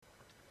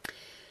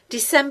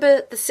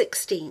December the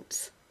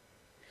 16th.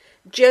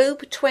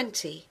 Job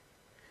 20,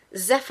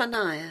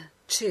 Zephaniah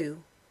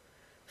 2,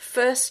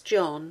 1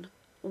 John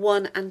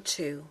 1 and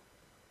 2.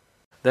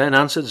 Then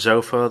answered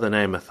Zophar the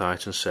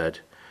Naamathite and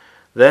said,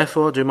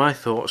 Therefore do my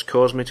thoughts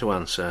cause me to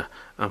answer,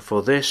 and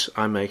for this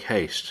I make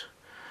haste.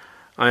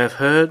 I have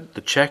heard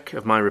the check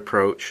of my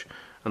reproach,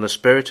 and the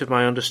spirit of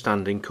my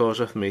understanding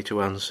causeth me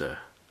to answer.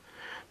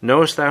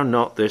 Knowest thou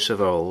not this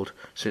of old,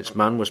 since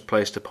man was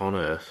placed upon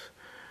earth,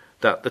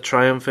 that the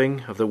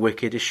triumphing of the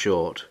wicked is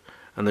short,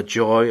 and the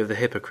joy of the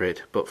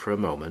hypocrite but for a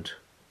moment?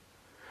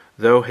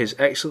 Though his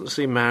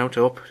excellency mount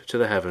up to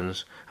the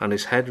heavens, and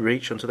his head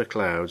reach unto the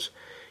clouds,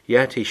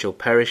 yet he shall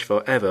perish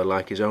for ever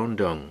like his own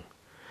dung.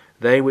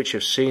 They which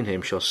have seen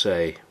him shall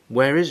say,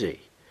 Where is he?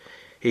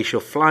 He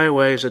shall fly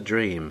away as a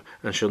dream,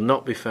 and shall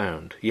not be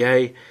found.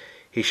 Yea,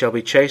 he shall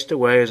be chased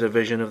away as a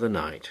vision of the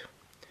night.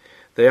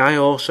 The eye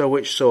also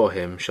which saw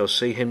him shall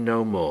see him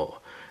no more,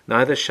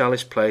 neither shall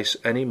his place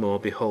any more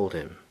behold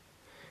him.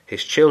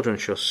 His children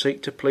shall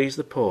seek to please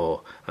the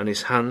poor, and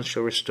his hands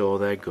shall restore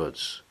their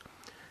goods.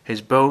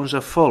 His bones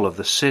are full of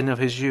the sin of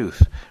his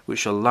youth, which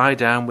shall lie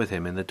down with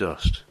him in the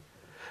dust.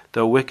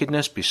 Though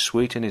wickedness be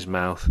sweet in his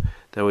mouth,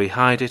 though he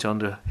hide it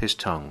under his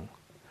tongue,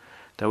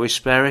 though he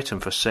spare it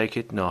and forsake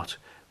it not,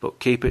 but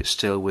keep it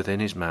still within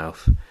his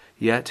mouth,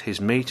 yet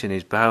his meat in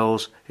his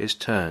bowels is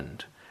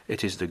turned,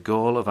 it is the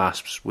gall of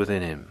asps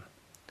within him.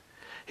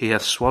 He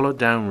hath swallowed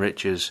down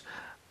riches,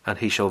 and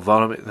he shall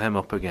vomit them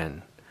up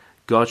again.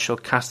 God shall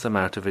cast them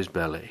out of his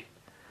belly.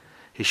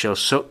 He shall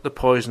suck the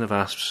poison of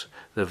asps,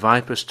 the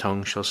viper's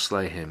tongue shall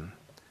slay him.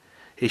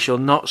 He shall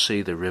not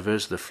see the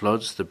rivers, the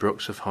floods, the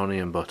brooks of honey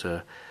and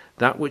butter.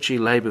 That which he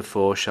lay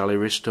before shall he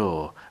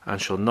restore, and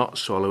shall not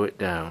swallow it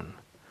down.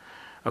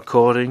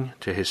 According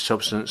to his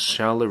substance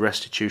shall the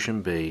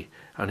restitution be,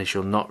 and he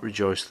shall not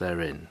rejoice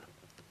therein.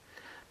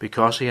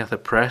 Because he hath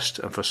oppressed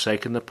and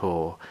forsaken the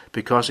poor,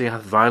 because he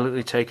hath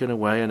violently taken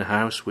away an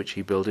house which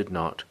he builded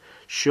not,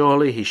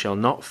 surely he shall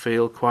not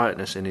feel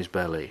quietness in his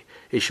belly,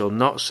 he shall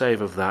not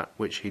save of that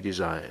which he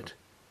desired.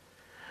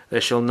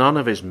 There shall none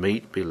of his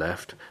meat be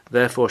left,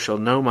 therefore shall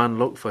no man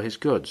look for his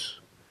goods.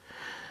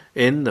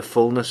 In the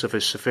fullness of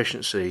his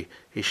sufficiency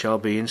he shall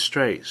be in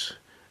straits.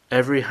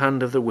 Every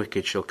hand of the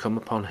wicked shall come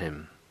upon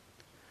him.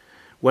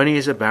 When he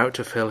is about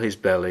to fill his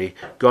belly,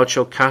 God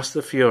shall cast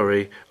the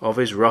fury of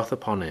his wrath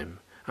upon him,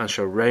 and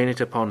shall rain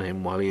it upon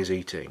him while he is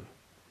eating.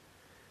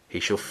 He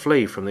shall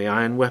flee from the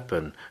iron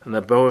weapon, and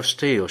the bow of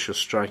steel shall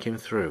strike him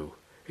through.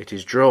 It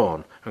is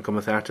drawn, and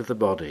cometh out of the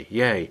body.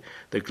 Yea,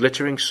 the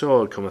glittering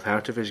sword cometh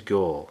out of his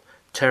gall.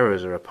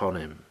 Terrors are upon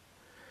him.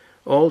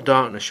 All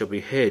darkness shall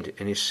be hid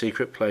in his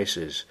secret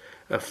places.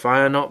 A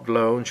fire not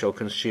blown shall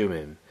consume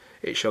him.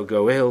 It shall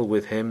go ill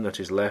with him that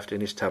is left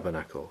in his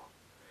tabernacle.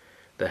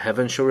 The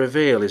heavens shall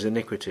reveal his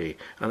iniquity,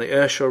 and the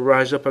earth shall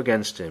rise up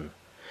against him.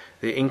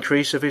 The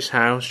increase of his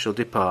house shall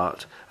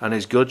depart, and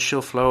his goods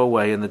shall flow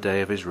away in the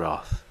day of his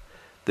wrath.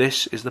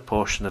 This is the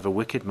portion of a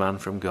wicked man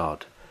from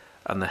God,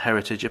 and the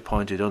heritage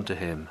appointed unto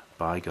him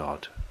by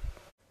God.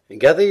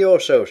 Gather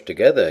yourselves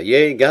together,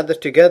 yea, gather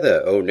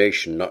together, O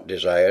nation not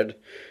desired,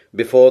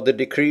 before the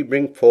decree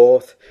bring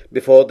forth,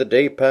 before the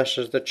day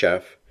passes the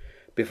chaff,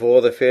 before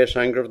the fierce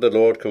anger of the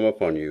Lord come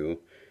upon you,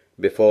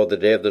 before the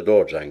day of the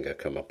Lord's anger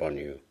come upon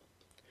you.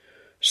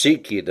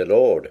 Seek ye the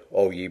Lord,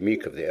 O ye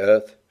meek of the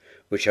earth,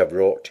 which have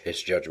wrought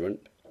his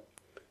judgment.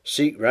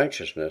 Seek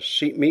righteousness,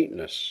 seek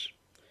meekness.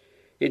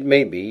 It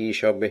may be ye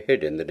shall be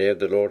hid in the day of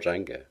the Lord's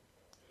anger.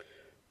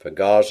 For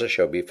Gaza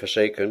shall be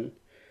forsaken,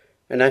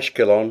 and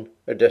Ashkelon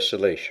a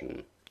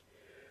desolation.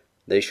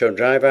 They shall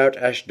drive out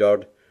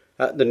Ashdod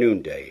at the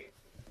noonday,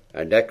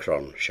 and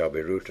Ekron shall be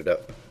rooted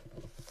up.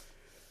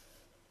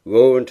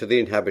 Woe unto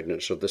the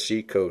inhabitants of the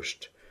sea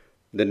coast,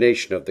 the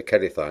nation of the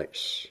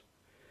Kerethites.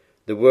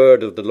 The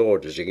word of the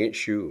Lord is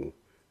against you.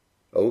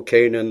 O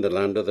Canaan, the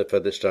land of the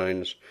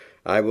Philistines,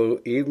 I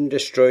will even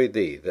destroy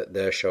thee, that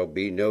there shall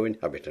be no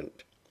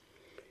inhabitant.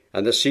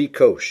 And the sea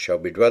coast shall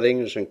be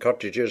dwellings and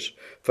cottages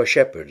for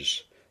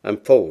shepherds,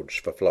 and folds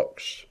for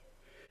flocks.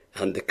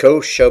 And the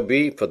coast shall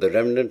be for the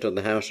remnant of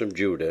the house of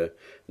Judah,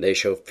 they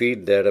shall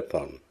feed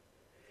thereupon.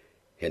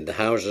 In the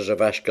houses of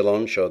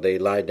Ashkelon shall they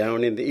lie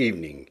down in the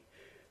evening,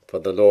 for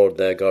the Lord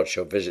their God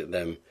shall visit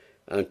them,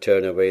 and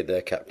turn away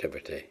their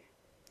captivity.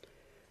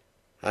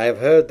 I have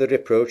heard the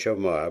reproach of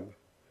Moab,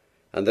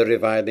 and the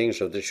revilings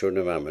of the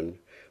children of Ammon,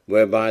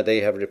 whereby they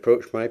have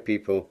reproached my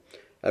people,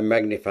 and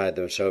magnified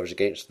themselves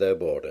against their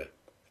border.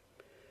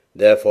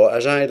 Therefore,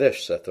 as I live,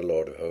 saith the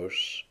Lord of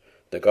hosts,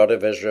 the God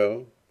of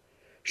Israel,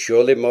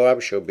 surely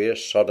Moab shall be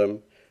as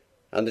Sodom,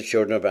 and the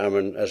children of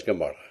Ammon as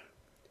Gomorrah,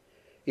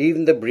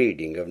 even the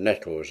breeding of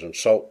nettles and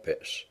salt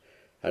pits,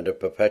 and of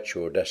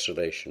perpetual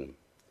desolation.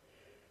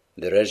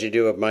 The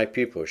residue of my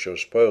people shall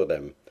spoil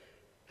them,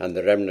 and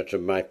the remnant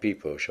of my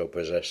people shall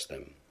possess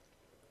them.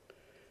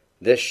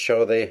 This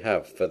shall they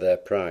have for their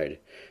pride,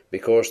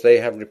 because they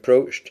have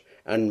reproached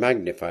and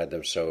magnified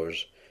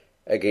themselves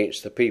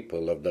against the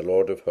people of the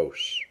Lord of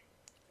hosts.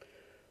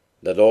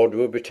 The Lord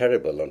will be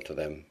terrible unto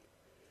them,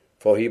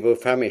 for he will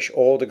famish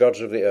all the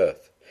gods of the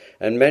earth,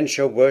 and men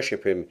shall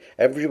worship him,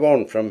 every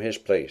one from his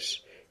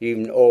place,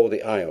 even all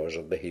the isles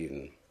of the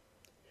heathen.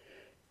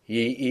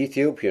 Ye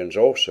Ethiopians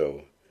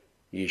also,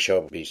 ye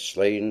shall be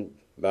slain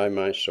by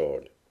my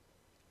sword.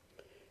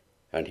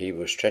 And he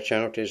will stretch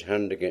out his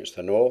hand against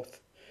the north,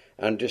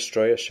 and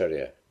destroy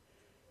Assyria,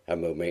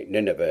 and will make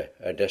Nineveh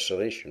a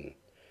desolation,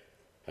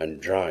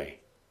 and dry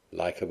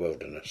like a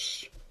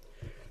wilderness.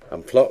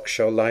 And flocks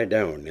shall lie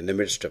down in the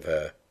midst of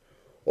her,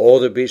 all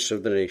the beasts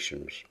of the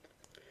nations.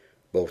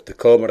 Both the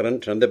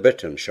cormorant and the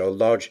bittern shall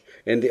lodge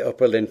in the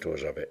upper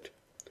lintels of it.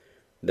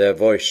 Their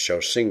voice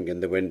shall sing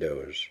in the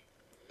windows.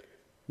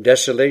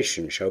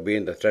 Desolation shall be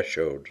in the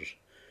thresholds,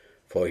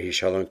 for he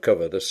shall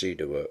uncover the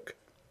cedar work.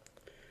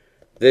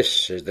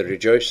 This is the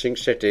rejoicing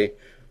city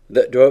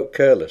that dwelt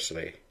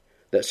carelessly,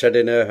 that said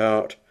in her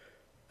heart,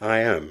 I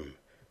am,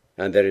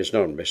 and there is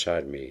none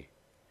beside me.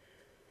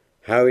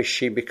 How is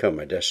she become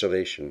a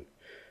desolation,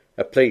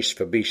 a place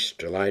for beasts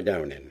to lie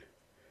down in?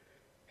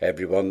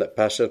 Every one that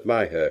passeth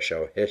by her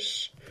shall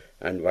hiss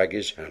and wag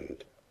his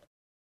hand.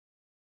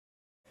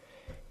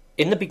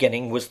 In the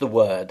beginning was the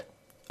Word,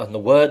 and the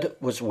Word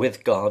was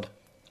with God,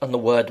 and the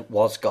Word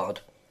was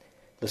God.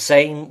 The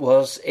same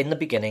was in the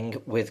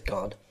beginning with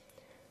God.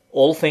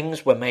 All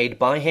things were made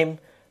by him,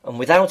 and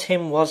without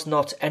him was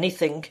not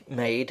anything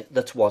made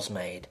that was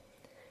made.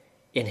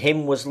 In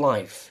him was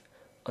life,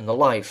 and the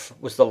life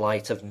was the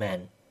light of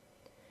men.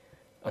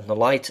 And the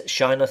light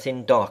shineth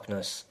in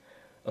darkness,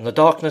 and the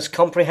darkness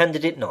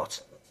comprehended it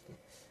not.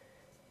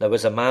 There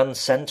was a man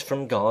sent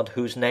from God,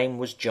 whose name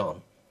was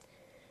John.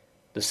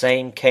 The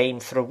same came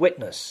for a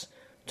witness,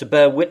 to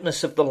bear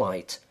witness of the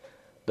light,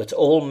 that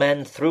all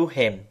men through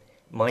him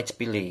might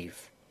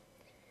believe.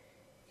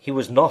 He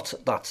was not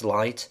that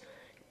light,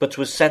 but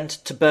was sent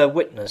to bear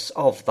witness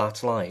of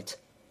that light.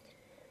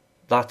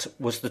 That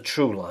was the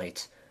true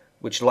light,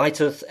 which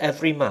lighteth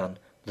every man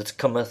that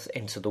cometh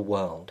into the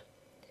world.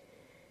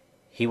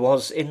 He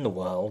was in the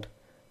world,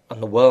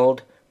 and the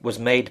world was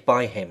made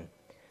by him,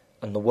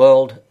 and the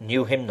world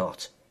knew him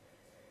not.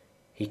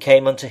 He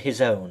came unto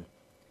his own,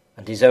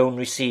 and his own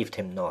received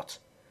him not.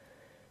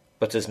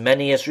 But as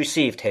many as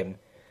received him,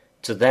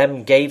 to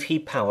them gave he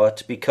power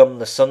to become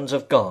the sons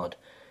of God,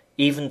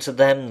 even to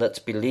them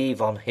that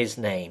believe on his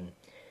name,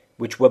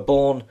 which were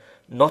born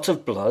not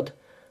of blood,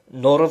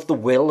 nor of the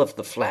will of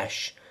the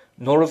flesh,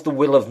 nor of the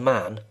will of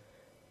man,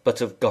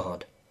 but of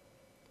God.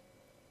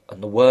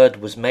 And the Word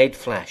was made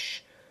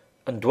flesh,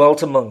 and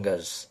dwelt among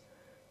us,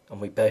 and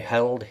we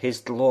beheld his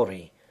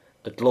glory,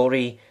 the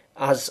glory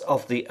as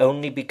of the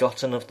only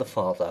begotten of the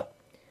Father,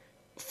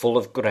 full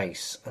of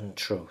grace and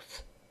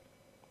truth.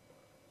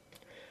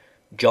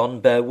 John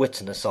bare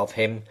witness of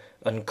him,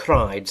 and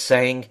cried,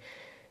 saying,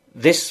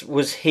 This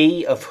was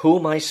he of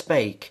whom I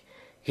spake.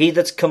 He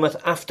that cometh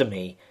after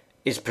me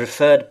is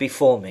preferred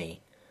before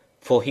me,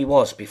 for he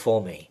was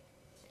before me.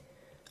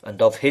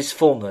 And of his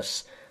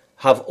fullness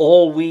have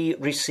all we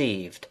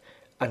received,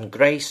 and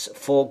grace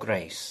for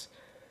grace.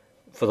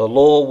 For the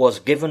law was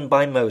given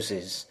by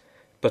Moses,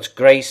 but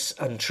grace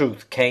and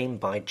truth came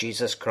by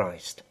Jesus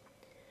Christ.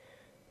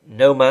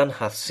 No man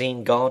hath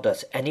seen God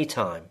at any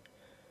time.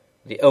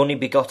 The only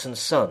begotten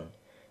Son,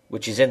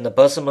 which is in the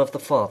bosom of the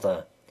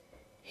Father,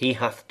 he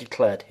hath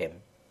declared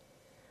him.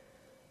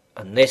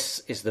 And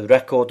this is the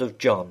record of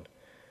John,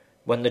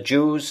 when the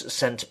Jews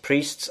sent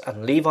priests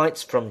and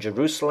Levites from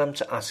Jerusalem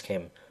to ask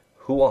him,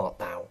 Who art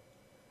thou?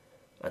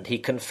 And he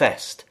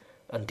confessed,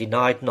 and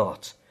denied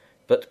not,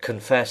 but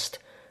confessed,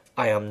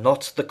 I am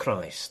not the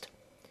Christ.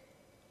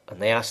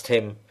 And they asked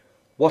him,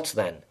 What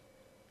then?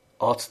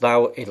 Art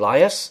thou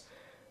Elias?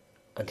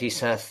 And he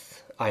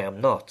saith, I am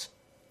not.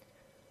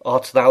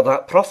 Art thou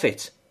that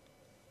prophet?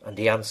 And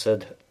he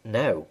answered,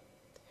 No.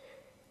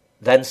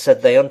 Then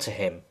said they unto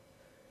him,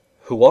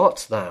 Who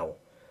art thou?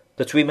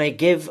 That we may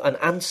give an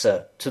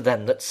answer to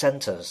them that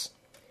sent us.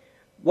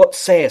 What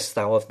sayest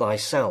thou of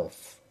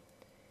thyself?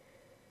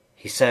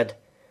 He said,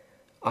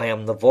 I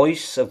am the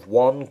voice of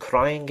one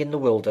crying in the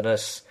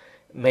wilderness,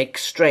 Make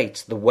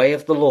straight the way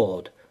of the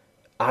Lord,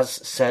 as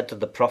said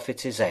the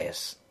prophet Isaiah.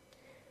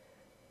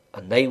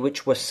 And they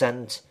which were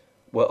sent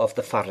were of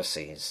the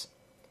Pharisees.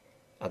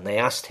 And they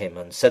asked him,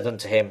 and said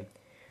unto him,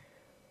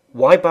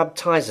 Why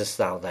baptizest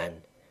thou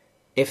then,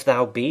 if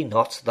thou be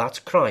not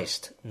that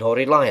Christ, nor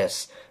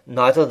Elias,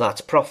 neither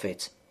that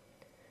prophet?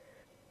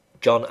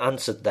 John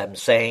answered them,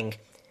 saying,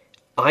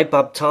 I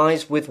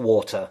baptize with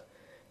water,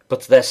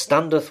 but there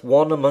standeth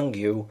one among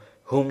you,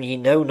 whom ye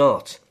know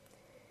not.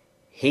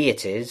 He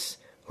it is,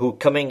 who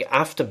coming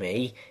after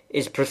me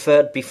is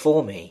preferred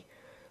before me,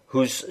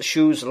 whose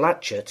shoes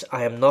latchet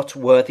I am not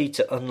worthy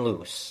to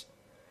unloose.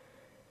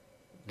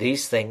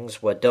 These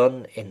things were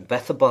done in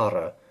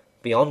Bethabara,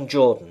 beyond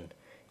Jordan,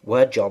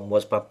 where John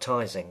was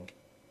baptizing.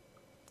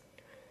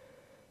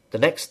 The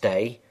next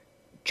day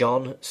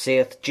John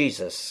seeth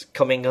Jesus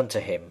coming unto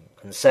him,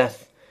 and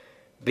saith,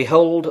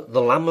 Behold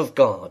the Lamb of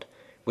God,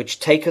 which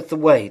taketh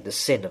away the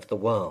sin of the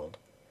world.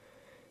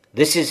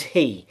 This is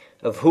he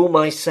of whom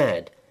I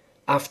said,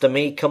 After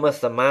me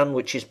cometh a man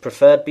which is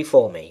preferred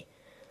before me,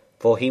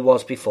 for he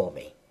was before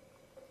me.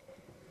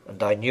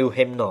 and I knew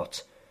him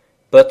not,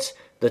 but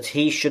that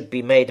he should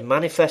be made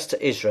manifest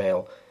to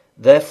Israel.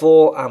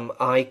 Therefore am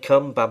I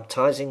come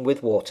baptizing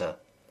with water.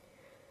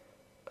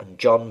 And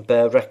John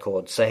bare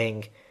record,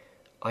 saying,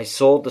 I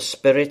saw the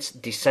Spirit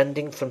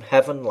descending from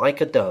heaven like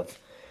a dove,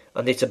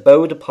 and it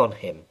abode upon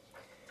him.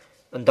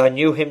 And I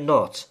knew him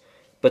not,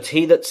 but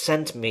he that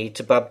sent me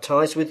to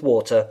baptize with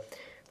water,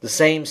 the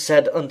same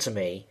said unto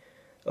me,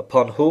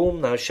 Upon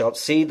whom thou shalt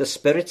see the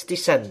Spirit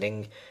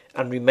descending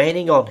and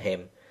remaining on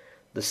him,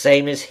 the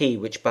same is he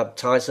which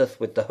baptizeth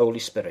with the Holy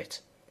Spirit.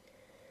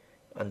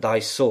 And I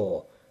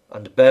saw,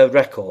 and bear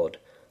record,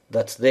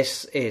 that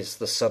this is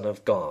the Son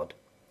of God.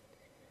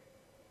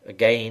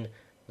 Again,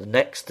 the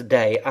next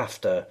day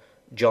after,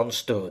 John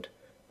stood,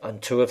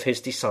 and 2 of his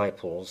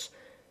disciples,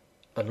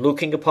 and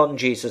looking upon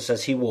Jesus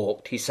as he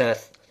walked, he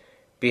saith,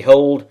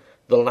 Behold,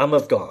 the Lamb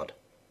of God.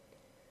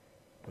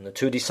 And the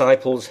 2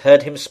 disciples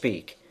heard him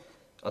speak,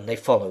 and they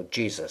followed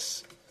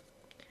Jesus.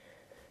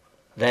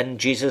 Then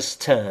Jesus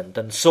turned,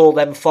 and saw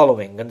them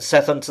following, and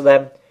saith unto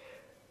them,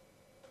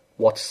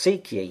 What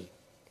seek ye?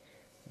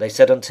 They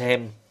said unto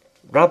him,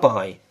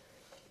 Rabbi,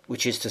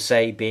 which is to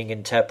say, being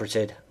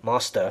interpreted,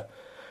 Master,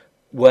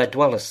 where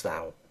dwellest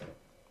thou?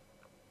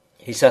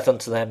 He saith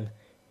unto them,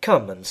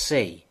 Come and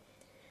see.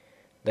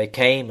 They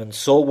came and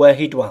saw where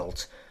he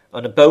dwelt,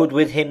 and abode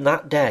with him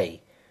that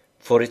day,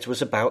 for it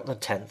was about the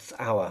 10th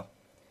hour.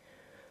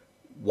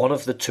 One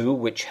of the 2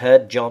 which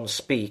heard John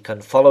speak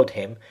and followed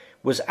him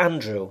was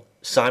Andrew,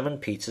 Simon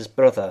Peter's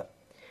brother.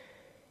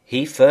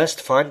 He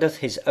first findeth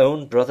his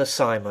own brother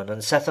Simon,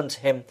 and saith unto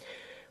him,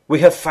 We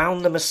have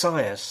found the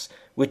Messiah,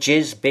 which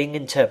is, being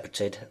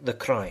interpreted, the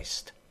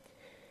Christ.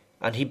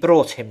 And he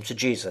brought him to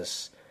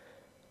Jesus.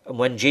 And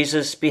when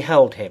Jesus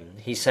beheld him,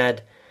 he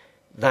said,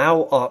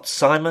 Thou art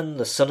Simon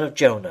the son of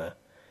Jonah.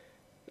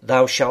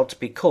 Thou shalt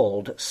be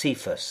called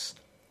Cephas,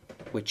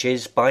 which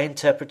is, by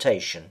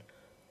interpretation,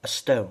 a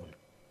stone.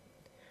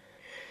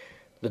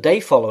 The day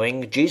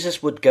following,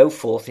 Jesus would go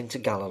forth into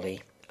Galilee,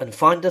 and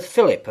findeth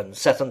Philip, and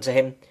saith unto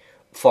him,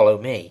 Follow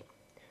me.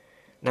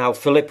 Now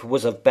Philip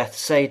was of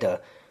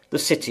Bethsaida, the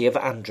city of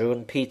Andrew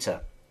and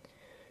Peter.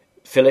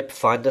 Philip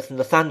findeth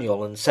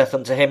Nathanael, and saith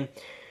unto him,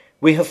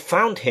 We have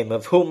found him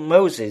of whom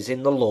Moses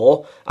in the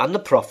law and the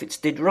prophets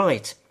did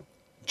write,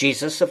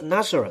 Jesus of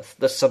Nazareth,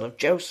 the son of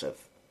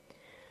Joseph.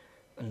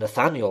 And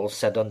Nathanael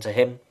said unto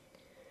him,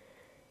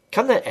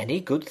 Can there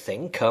any good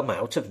thing come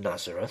out of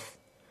Nazareth?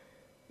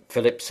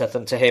 Philip saith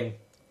unto him,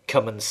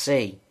 Come and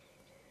see.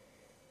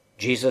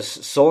 Jesus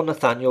saw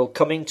Nathanael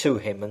coming to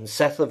him, and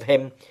saith of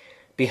him,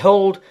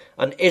 Behold,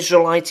 an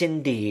Israelite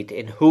indeed,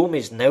 in whom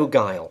is no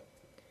guile.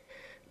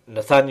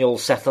 Nathanael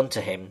saith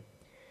unto him,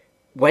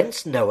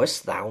 Whence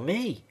knowest thou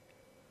me?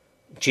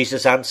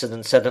 Jesus answered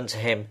and said unto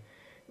him,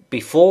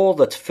 Before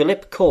that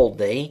Philip called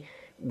thee,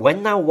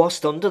 when thou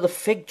wast under the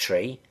fig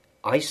tree,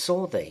 I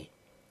saw thee.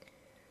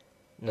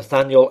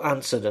 Nathanael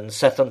answered and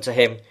saith unto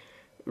him,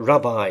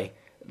 Rabbi,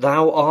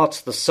 thou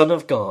art the Son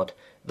of God,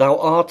 thou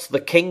art the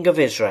King of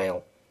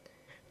Israel.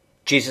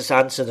 Jesus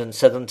answered and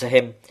said unto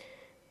him,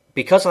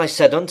 Because I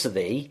said unto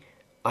thee,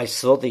 I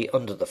saw thee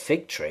under the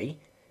fig tree,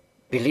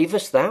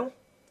 believest thou?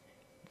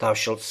 Thou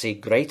shalt see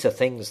greater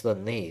things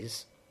than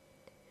these.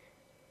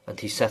 And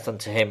he saith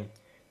unto him,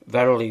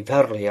 Verily,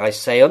 verily, I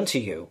say unto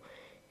you,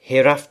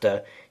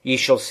 hereafter ye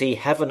shall see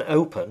heaven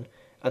open,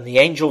 and the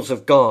angels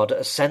of God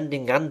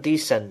ascending and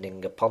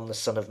descending upon the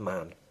Son of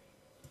Man.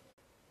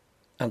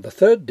 And the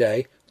 3rd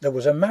day there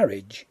was a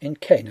marriage in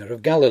Cana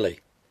of Galilee,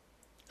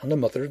 and the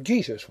mother of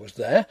Jesus was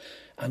there,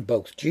 and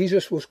both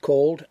Jesus was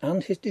called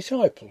and his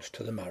disciples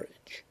to the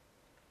marriage.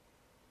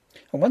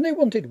 And when they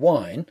wanted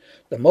wine,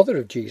 the mother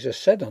of Jesus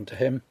said unto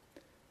him,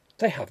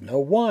 They have no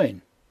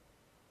wine.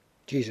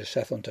 Jesus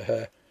saith unto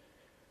her,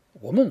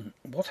 Woman,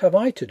 what have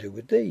I to do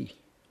with thee?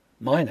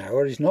 Mine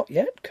hour is not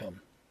yet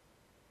come.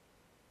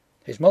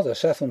 His mother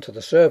saith unto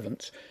the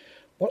servants,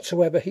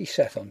 Whatsoever he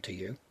saith unto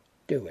you,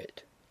 do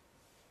it.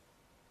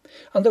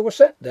 And there were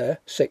set there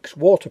 6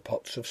 water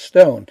pots of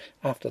stone,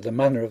 after the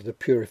manner of the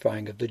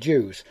purifying of the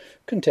Jews,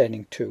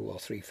 containing 2 or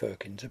 3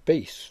 firkins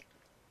apiece.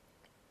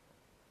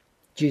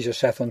 Jesus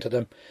saith unto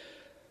them,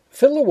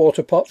 Fill the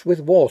water pots with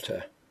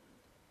water.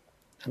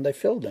 And they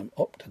filled them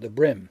up to the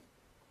brim.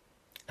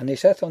 And he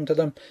saith unto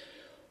them,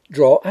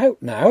 Draw out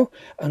now,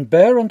 and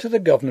bear unto the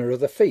governor of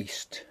the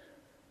feast.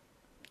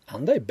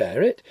 And they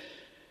bare it.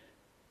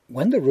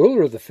 When the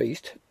ruler of the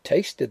feast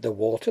tasted the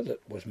water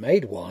that was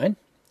made wine,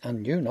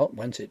 and knew not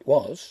whence it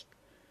was,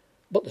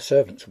 but the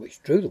servants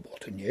which drew the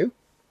water knew,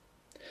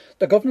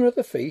 the governor of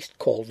the feast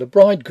called the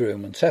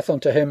bridegroom, and saith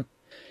unto him,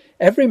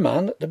 Every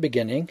man at the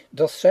beginning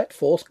doth set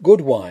forth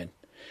good wine,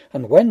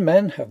 and when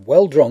men have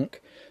well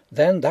drunk,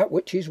 then that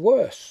which is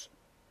worse.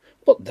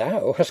 But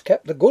thou hast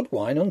kept the good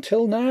wine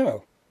until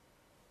now.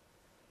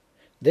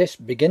 This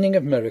beginning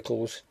of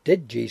miracles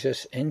did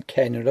Jesus in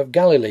Cana of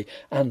Galilee,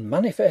 and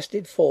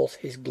manifested forth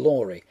his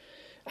glory,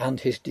 and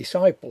his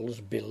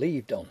disciples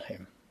believed on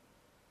him.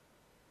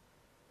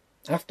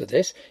 After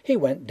this he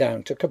went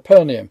down to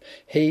Capernaum,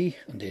 he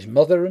and his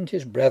mother and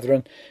his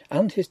brethren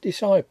and his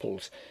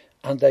disciples,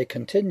 and they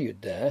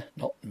continued there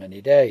not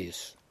many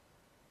days.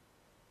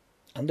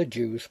 And the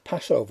Jews'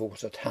 Passover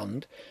was at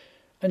hand,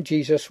 and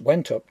Jesus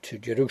went up to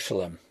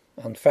Jerusalem,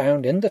 and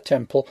found in the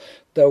temple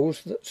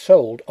those that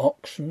sold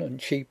oxen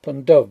and sheep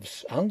and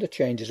doves, and the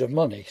changers of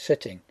money,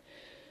 sitting.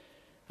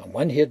 And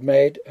when he had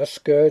made a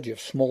scourge of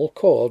small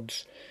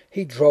cords,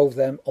 he drove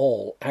them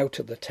all out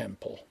of the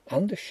temple,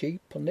 and the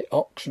sheep and the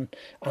oxen,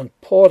 and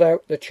poured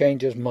out the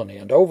changers' money,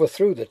 and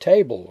overthrew the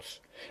tables,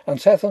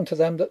 and saith unto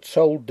them that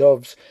sold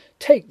doves,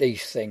 Take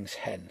these things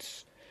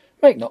hence,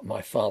 make not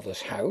my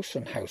Father's house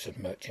an house of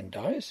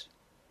merchandise.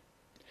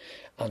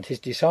 And his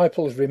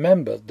disciples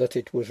remembered that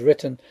it was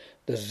written,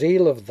 The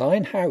zeal of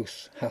thine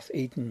house hath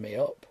eaten me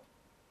up.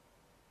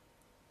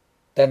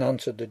 Then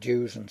answered the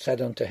Jews, and said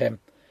unto him,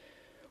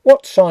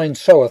 What sign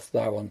sowest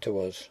thou unto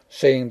us,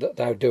 seeing that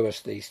thou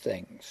doest these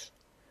things?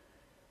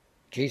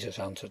 Jesus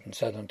answered and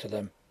said unto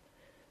them,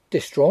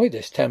 Destroy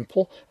this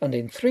temple, and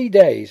in 3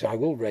 days I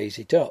will raise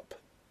it up.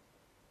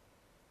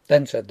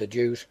 Then said the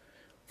Jews,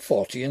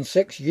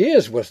 46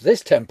 years was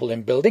this temple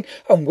in building,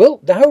 and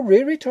wilt thou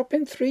rear it up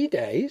in 3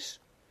 days?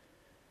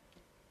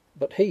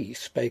 But he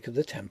spake of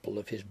the temple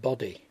of his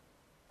body.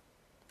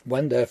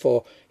 When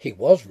therefore he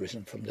was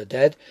risen from the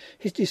dead,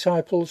 his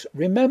disciples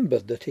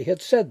remembered that he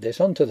had said this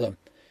unto them,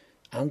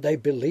 and they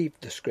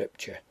believed the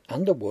scripture,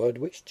 and the word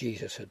which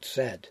Jesus had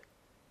said.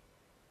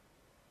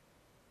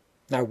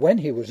 Now when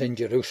he was in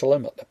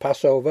Jerusalem at the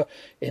Passover,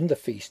 in the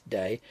feast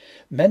day,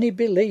 many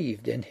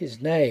believed in his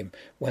name,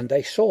 when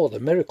they saw the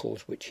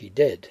miracles which he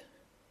did.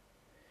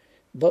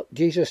 But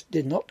Jesus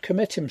did not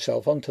commit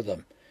himself unto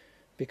them,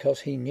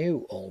 because he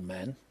knew all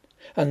men,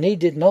 and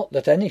needed not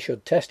that any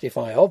should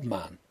testify of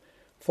man,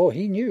 for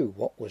he knew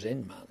what was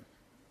in man.